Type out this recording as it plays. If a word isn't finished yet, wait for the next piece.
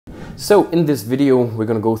So in this video, we're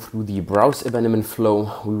going to go through the browse abandonment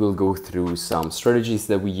flow. We will go through some strategies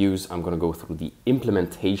that we use. I'm going to go through the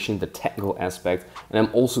implementation, the technical aspect, and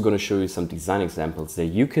I'm also going to show you some design examples that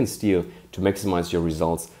you can steal to maximize your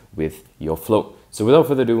results with your flow. So without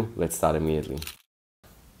further ado, let's start immediately.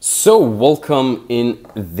 So welcome in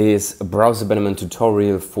this browse abandonment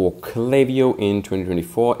tutorial for Klaviyo in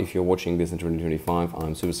 2024. If you're watching this in 2025,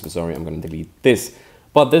 I'm super sorry, I'm going to delete this.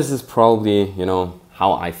 But this is probably,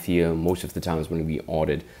 how I feel most of the times when we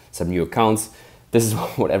audit some new accounts. This is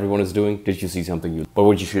what everyone is doing. Did you see something new? But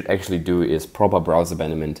what you should actually do is proper browse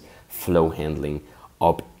abandonment flow handling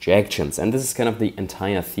objections. And this is kind of the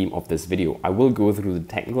entire theme of this video. I will go through the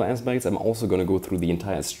technical aspects. I'm also going to go through the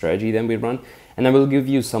entire strategy that we run. And I will give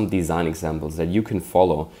you some design examples that you can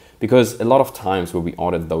follow. Because a lot of times when we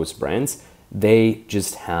audit those brands, they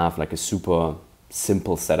just have like a super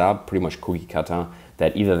simple setup, pretty much cookie cutter,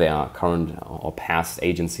 that either they are current or past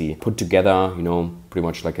agency put together, pretty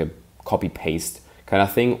much like a copy paste kind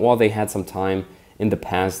of thing, or they had some time in the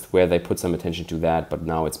past where they put some attention to that, but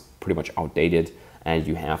now it's pretty much outdated and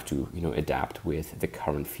you have to, adapt with the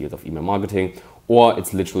current field of email marketing, or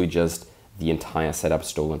it's literally just the entire setup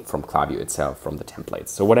stolen from Klaviyo itself, from the templates.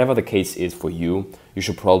 So whatever the case is for you, you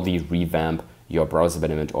should probably revamp your browse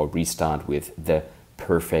abandonment or restart with the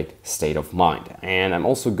perfect state of mind. And I'm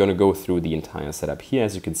also going to go through the entire setup here.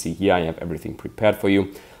 As you can see here, I have everything prepared for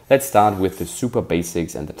you. Let's start with the super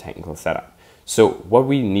basics and the technical setup. So what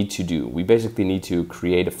we need to do, we basically need to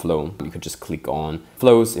create a flow. You could just click on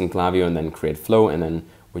flows in Klaviyo and then create flow. And then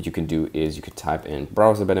what you can do is you could type in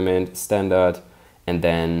browse abandonment standard, and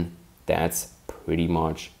then that's pretty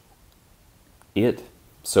much it.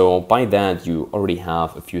 So by that, you already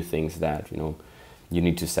have a few things that, you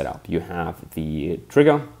need to set up. You have the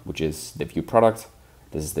trigger, which is the view product.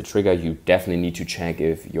 This is the trigger. You definitely need to check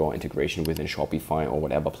if your integration within Shopify or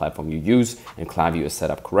whatever platform you use and Klaviyo is set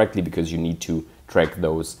up correctly, because you need to track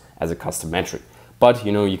those as a custom metric. But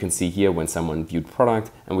you can see here when someone viewed product,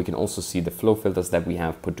 and we can also see the flow filters that we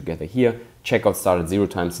have put together here. Checkout started 0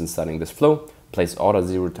 times since starting this flow, place order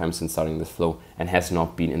 0 times since starting this flow, and has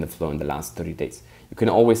not been in the flow in the last 30 days. You can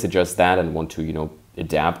always adjust that and want to,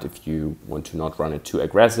 adapt. If you want to not run it too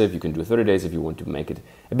aggressive, you can do 30 days. If you want to make it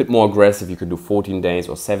a bit more aggressive, you can do 14 days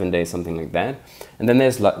or 7 days, something like that. And then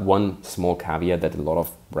there's like one small caveat that a lot of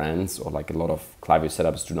brands or like a lot of Klaviyo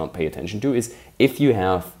setups do not pay attention to, is if you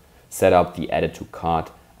have set up the added to cart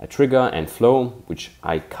trigger and flow, which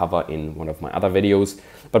I cover in one of my other videos.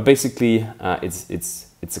 But basically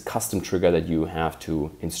it's a custom trigger that you have to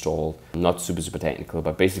install. Not super technical,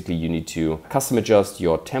 but basically you need to custom adjust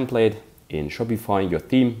your template in Shopify, your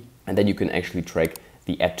theme, and then you can actually track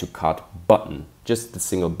the add to cart button, just the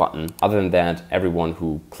single button. Other than that, everyone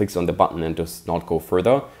who clicks on the button and does not go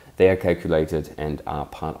further, they are calculated and are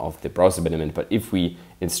part of the browse abandonment. But if we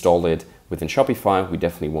install it within Shopify, we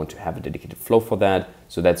definitely want to have a dedicated flow for that.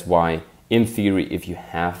 So that's why, in theory, if you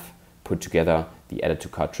have put together the added to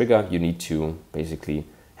cart trigger, you need to basically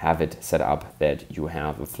have it set up that you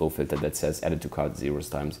have a flow filter that says added to cart 0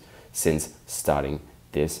 times since starting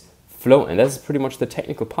this flow. And that's pretty much the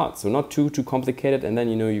technical part. So not too complicated. And then,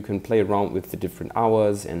 you can play around with the different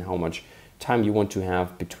hours and how much time you want to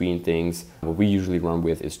have between things. What we usually run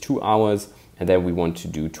with is 2 hours. And then we want to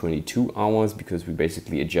do 22 hours because we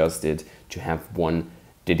basically adjust it to have one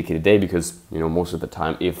dedicated day, because, most of the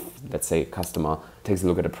time, if let's say a customer takes a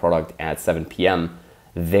look at a product at 7 p.m.,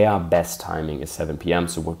 their best timing is 7 p.m.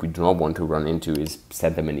 So what we do not want to run into is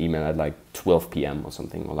send them an email at like 12 p.m. or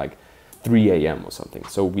something, or like 3 a.m. or something.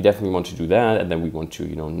 So we definitely want to do that. And then we want to,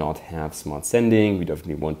 not have smart sending. We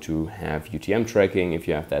definitely want to have UTM tracking if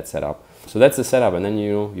you have that set up. So that's the setup. And then,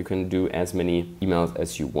 you can do as many emails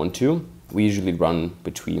as you want to. We usually run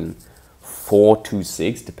between 4 to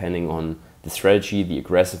 6, depending on the strategy, the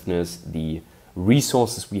aggressiveness, the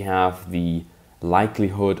resources we have, the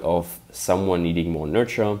likelihood of someone needing more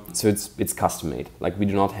nurture. So it's custom made. Like, we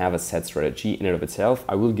do not have a set strategy in and of itself.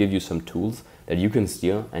 I will give you some tools that you can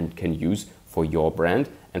steal and can use for your brand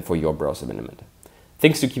and for your browse abandonment.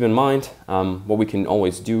 Things to keep in mind, what we can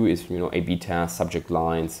always do is, A/B test, subject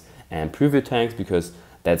lines, and preview tags, because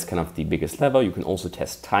that's kind of the biggest level. You can also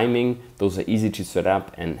test timing. Those are easy to set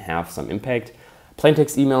up and have some impact. Plain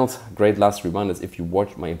text emails, great last reminders. If you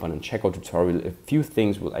watch my abundant checkout tutorial, a few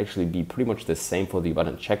things will actually be pretty much the same for the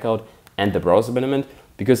abundant checkout and the browse abandonment,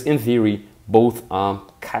 because in theory, both are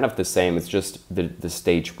kind of the same. It's just the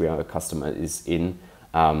stage where a customer is in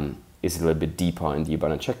is a little bit deeper in the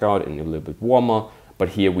abundant checkout and a little bit warmer. But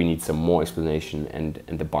here we need some more explanation, and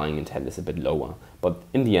the buying intent is a bit lower. But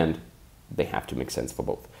in the end, they have to make sense for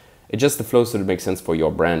both. Adjust the flow so that it makes sense for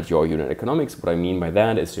your brand, your unit economics. What I mean by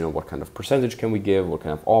that is, what kind of percentage can we give, what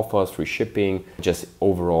kind of offers, free shipping, just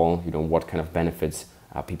overall, what kind of benefits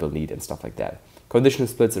people need and stuff like that. Conditional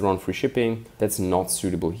splits around free shipping, that's not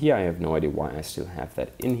suitable here. I have no idea why I still have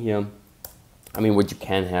that in here. I mean, what you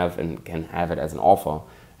can have and can have it as an offer,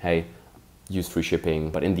 hey, use free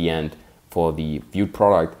shipping, but in the end, for the viewed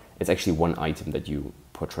product, it's actually one item that you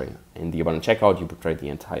portray. In the abandoned checkout, you portray the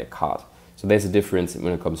entire cart. So there's a difference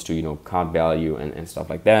when it comes to cart value and stuff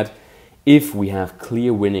like that. If we have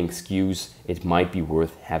clear winning SKUs, it might be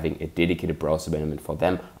worth having a dedicated browse abandonment for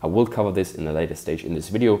them. I will cover this in a later stage in this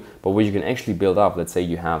video, but where you can actually build up, let's say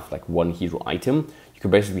you have like one hero item, you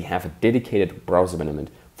can basically have a dedicated browse abandonment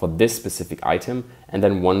for this specific item and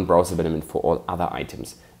then one browse abandonment for all other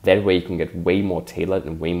items. That way you can get way more tailored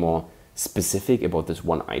and way more specific about this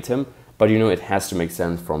one item, but it has to make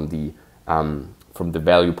sense from the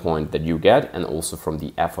value point that you get and also from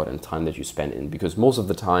the effort and time that you spend in, because most of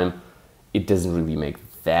the time it doesn't really make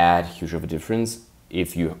that huge of a difference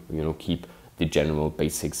if you keep the general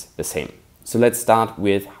basics the same. So let's start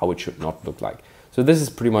with how it should not look like. So this is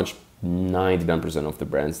pretty much 99% of the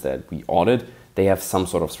brands that we audit. They have some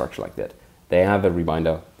sort of structure like that. They have a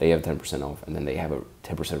reminder, they have 10% off, and then they have a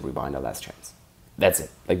 10% reminder last chance. That's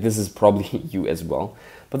it. Like, this is probably you as well,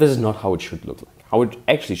 but this is not how it should look like. How it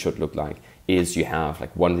actually should look like is you have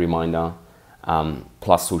like one reminder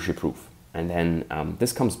plus social proof. And then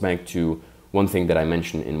this comes back to one thing that I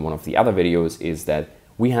mentioned in one of the other videos, is that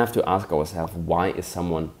we have to ask ourselves, why is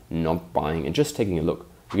someone not buying and just taking a look?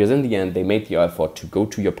 Because in the end, they made the effort to go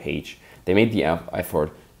to your page. They made the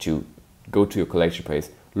effort to go to your collection page,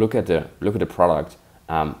 look at the product,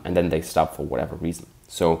 and then they stop for whatever reason.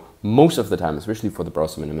 So most of the time, especially for the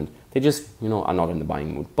browse abandonment, they just are not in the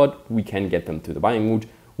buying mood, but we can get them to the buying mood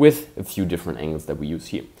with a few different angles that we use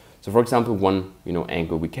here. So for example, one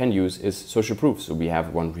angle we can use is social proof. So we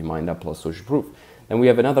have one reminder plus social proof. Then we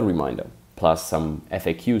have another reminder plus some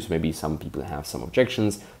FAQs. Maybe some people have some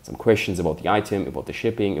objections, some questions about the item, about the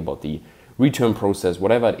shipping, about the return process,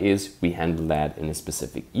 whatever it is, we handle that in a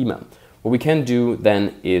specific email. What we can do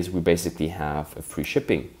then is we basically have a free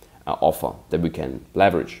shipping offer that we can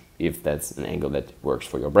leverage if that's an angle that works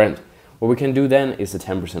for your brand. What we can do then is a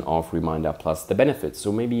 10% off reminder plus the benefits.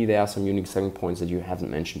 So maybe there are some unique selling points that you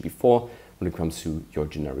haven't mentioned before when it comes to your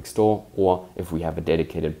generic store, or if we have a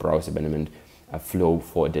dedicated browse abandonment flow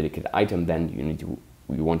for a dedicated item, then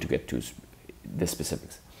we want to get to the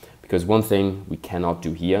specifics. Because one thing we cannot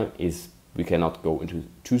do here is we cannot go into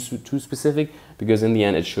too specific, because in the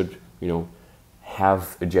end it should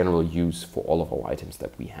have a general use for all of our items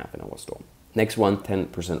that we have in our store. Next one,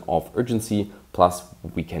 10% off urgency, plus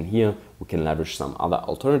what we can here, we can leverage some other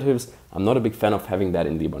alternatives. I'm not a big fan of having that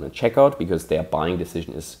in the abandoned checkout because their buying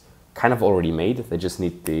decision is kind of already made. They just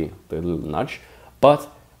need the little nudge. But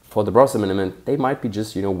for the browse abandonment, they might be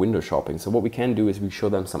just window shopping. So what we can do is we show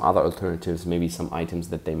them some other alternatives, maybe some items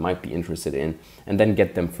that they might be interested in, and then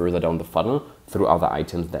get them further down the funnel through other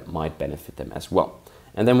items that might benefit them as well.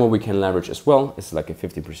 And then what we can leverage as well is like a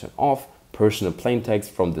 50% off, personal plain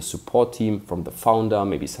text from the support team, from the founder,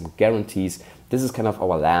 maybe some guarantees. This is kind of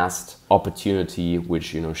our last opportunity,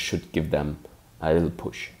 which should give them a little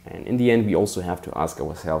push. And in the end, we also have to ask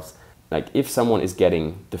ourselves, like, if someone is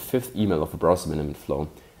getting the 5th email of a browse abandonment flow,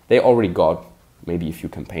 they already got maybe a few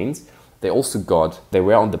campaigns. They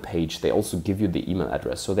were on the page. They also give you the email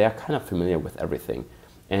address. So they are kind of familiar with everything.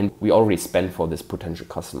 And we already spent for this potential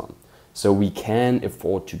customer. So we can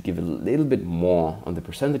afford to give a little bit more on the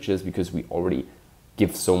percentages because we already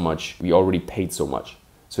give so much, we already paid so much.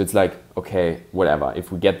 So it's like, okay, whatever.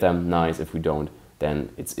 If we get them, nice. If we don't,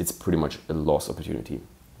 then it's pretty much a lost opportunity.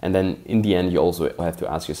 And then in the end, you also have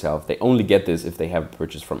to ask yourself, they only get this if they have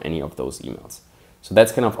purchased from any of those emails. So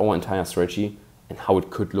that's kind of our entire strategy and how it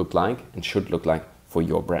could look like and should look like for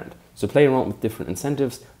your brand. So play around with different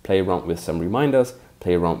incentives, play around with some reminders,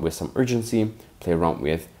 play around with some urgency, play around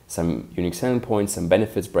with some unique selling points, some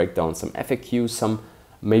benefits breakdown, some FAQs,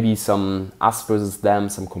 maybe some us versus them,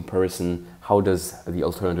 some comparison. How does the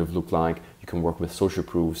alternative look like? You can work with social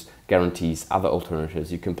proofs, guarantees, other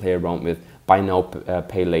alternatives. You can play around with buy now,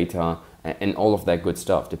 pay later, and all of that good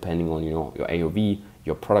stuff, depending on your AOV,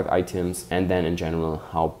 your product items, and then in general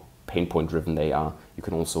how pain point driven they are. You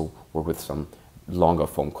can also work with some longer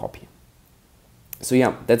form copy. So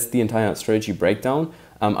yeah, that's the entire strategy breakdown.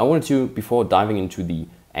 I wanted to, before diving into the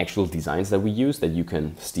actual designs that we use that you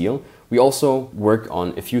can steal, we also work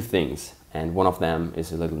on a few things, and one of them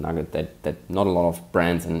is a little nugget that not a lot of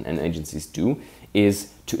brands and agencies do,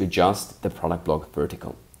 is to adjust the product block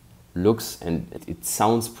vertical. Looks and it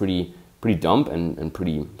sounds pretty dumb and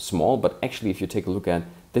pretty small, but actually if you take a look at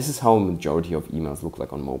This is how a majority of emails look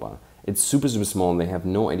like on mobile. It's super, super small and they have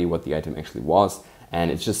no idea what the item actually was, and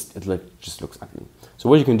it just looks ugly. So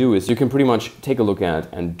what you can do is you can pretty much take a look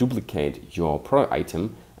at and duplicate your product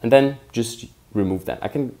item and then just remove that.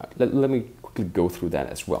 Let me quickly go through that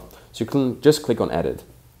as well. So you can just click on edit.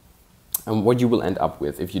 And what you will end up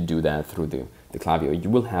with if you do that through the Klaviyo, you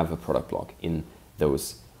will have a product blog in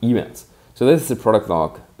those emails. So this is a product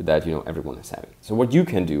log that everyone is having. So what you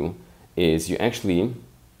can do is you actually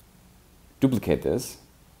duplicate this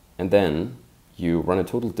and then you run a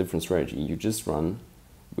total different strategy. You just run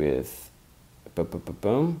with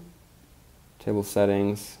table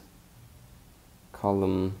settings,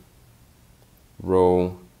 column,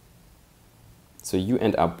 row. So you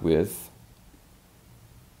end up with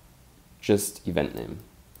just event name.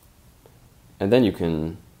 And then you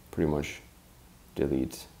can pretty much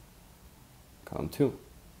delete column 2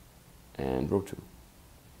 and row 2.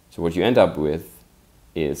 So what you end up with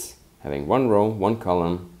is having one row, one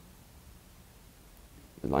column,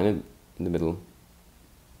 align it in the middle,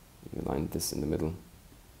 you align this in the middle.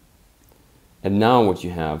 And now what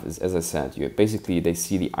you have is, as I said, they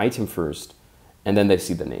see the item first and then they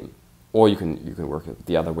see the name. Or you can work it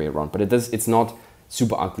the other way around. But it's not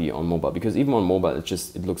super ugly on mobile, because even on mobile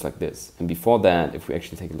it looks like this. And before that, if we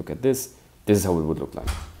actually take a look at this is how it would look like.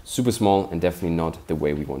 Super small and definitely not the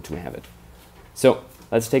way we want to have it. So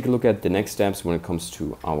let's take a look at the next steps when it comes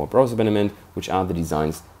to our browse abandonment, which are the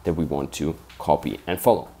designs that we want to copy and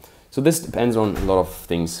follow. So this depends on a lot of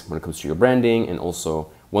things when it comes to your branding. And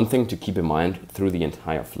also one thing to keep in mind through the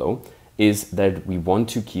entire flow is that we want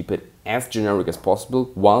to keep it as generic as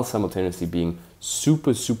possible while simultaneously being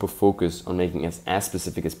super, super focused on making it as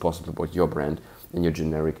specific as possible about your brand and your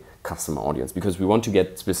generic customer audience. Because we want to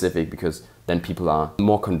get specific, because then people are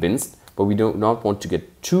more convinced, but we do not want to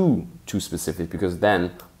get too specific, because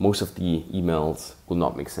then most of the emails will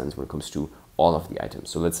not make sense when it comes to all of the items.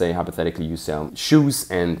 So let's say hypothetically you sell shoes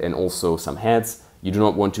and also some hats. You do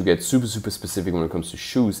not want to get super, super specific when it comes to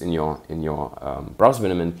shoes in your browse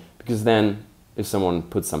abandonment, because then if someone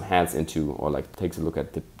puts some hats into, or like takes a look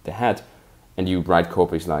at the hat, and you write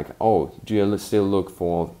copies like, oh, do you still look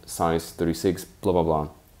for size 36, blah, blah, blah.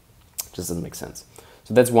 Just doesn't make sense.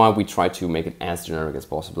 So that's why we try to make it as generic as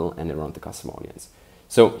possible and around the customer audience.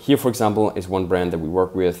 So here, for example, is one brand that we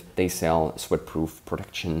work with. They sell sweat-proof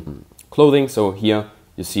protection clothing. So here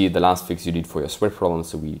you see the last fix you did for your sweat problem.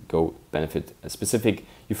 So we go benefit specific.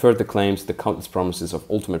 You've heard the claims, the countless promises of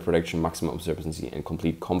ultimate protection, maximum observancy, and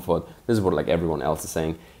complete comfort. This is what like everyone else is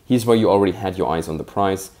saying. Here's where you already had your eyes on the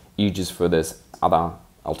price. Aegis for this, other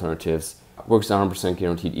alternatives. Works 100%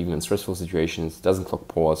 guaranteed even in stressful situations. Doesn't clog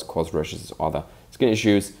pores, cause rashes or other skin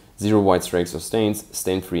issues. 0 white streaks or stains.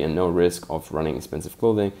 Stain-free and no risk of running expensive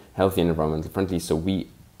clothing. Healthy and environmentally friendly. So we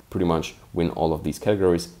pretty much win all of these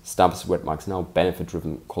categories. Stop sweat marks now.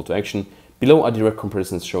 Benefit-driven call to action. Below are direct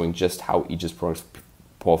comparisons showing just how Aegis products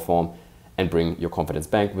perform and bring your confidence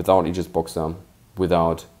back. Without Aegis Boxer,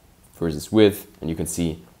 without versus with, and you can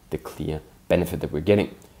see the clear benefit that we're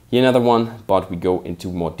getting. Here another one, but we go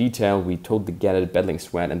into more detail. We totally get it. Battling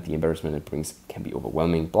sweat and the embarrassment it brings can be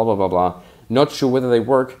overwhelming, blah, blah, blah, blah. Not sure whether they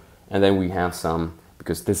work. And then we have some,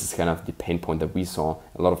 because this is kind of the pain point that we saw.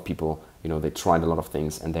 A lot of people, they tried a lot of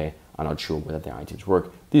things and they are not sure whether their items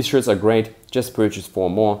work. These shirts are great. Just purchase 4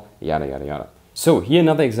 more, yada, yada, yada. So here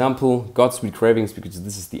another example, Got Sweet Cravings, because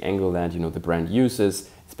this is the angle that, the brand uses.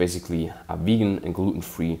 It's basically a vegan and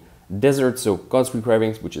gluten-free dessert. So Got Sweet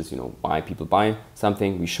Cravings, which is why people buy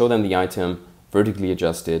something. We show them the item, vertically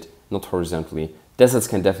adjusted, not horizontally. Desserts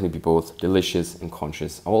can definitely be both delicious and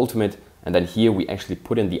conscious. Our ultimate, and then here we actually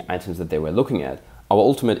put in the items that they were looking at. Our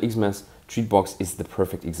ultimate Xmas treat box is the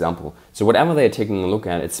perfect example. So whatever they are taking a look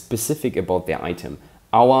at, it's specific about their item.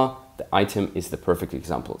 The item is the perfect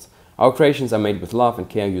examples. Our creations are made with love and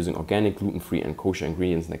care, using organic, gluten-free and kosher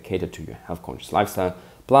ingredients that cater to your health-conscious lifestyle.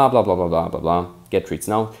 Blah, blah, blah, blah, blah, blah, blah. Get treats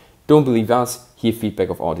now. Don't believe us, hear feedback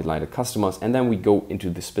of our delighted customers, and then we go into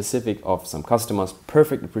the specific of some customers.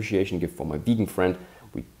 Perfect appreciation gift for my vegan friend.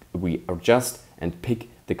 We adjust and pick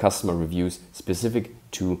the customer reviews specific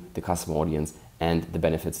to the customer audience and the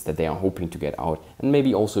benefits that they are hoping to get out, and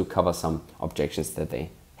maybe also cover some objections that they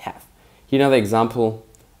have. Here another example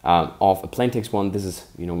of a plain text one. This is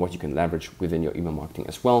what you can leverage within your email marketing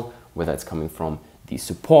as well, whether it's coming from the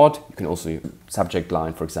support. You can also subject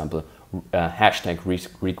line, for example, hashtag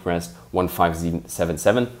request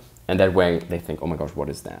 1577, and that way they think, oh my gosh, what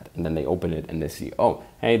is that? And then they open it and they see, oh,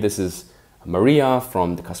 hey, this is Maria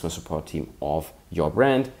from the customer support team of your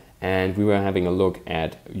brand, and we were having a look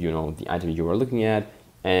at the item you were looking at,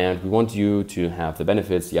 and we want you to have the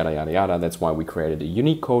benefits, yada yada yada. That's why we created a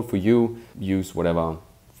unique code for you. Use whatever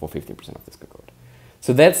for 15% of discount code.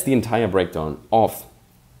 So that's the entire breakdown of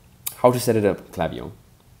how to set it up Klaviyo.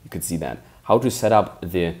 You could see that. How to set up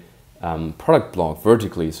the product blog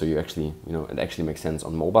vertically, so you actually, it actually makes sense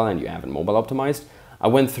on mobile and you have it mobile optimized. I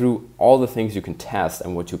went through all the things you can test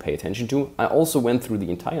and what to pay attention to. I also went through the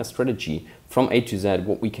entire strategy from A to Z,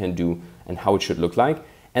 what we can do and how it should look like.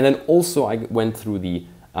 And then also I went through the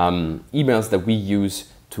emails that we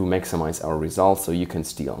use to maximize our results, so you can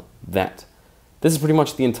steal that. This is pretty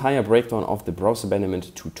much the entire breakdown of the Browse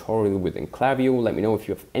Abandonment tutorial within Klaviyo. Let me know if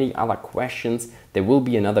you have any other questions. There will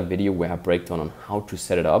be another video where I break down on how to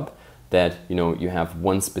set it up, that you have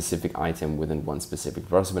one specific item within one specific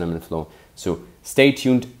Browse Abandonment flow. So stay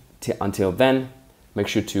tuned until then. Make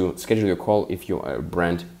sure to schedule your call if you're a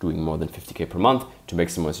brand doing more than 50K per month to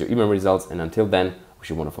maximize your email results. And until then, wish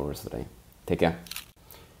you a wonderful rest of the day. Take care.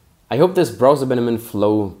 I hope this Browse Abandonment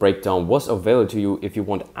flow breakdown was of value to you. If you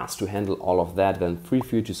want us to handle all of that, then feel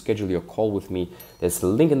free to schedule your call with me. There's a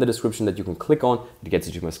link in the description that you can click on. It gets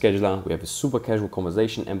you to my scheduler. We have a super casual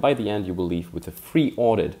conversation, and by the end, you will leave with a free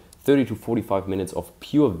audit, 30 to 45 minutes of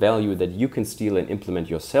pure value that you can steal and implement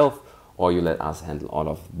yourself, or you let us handle all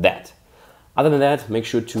of that. Other than that, make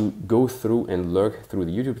sure to go through and lurk through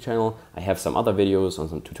the YouTube channel. I have some other videos on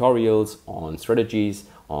some tutorials, on strategies,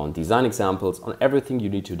 on design examples, on everything you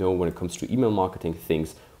need to know when it comes to email marketing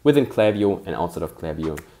things within Klaviyo and outside of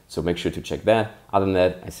Klaviyo. So make sure to check that. Other than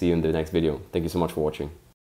that, I see you in the next video. Thank you so much for watching.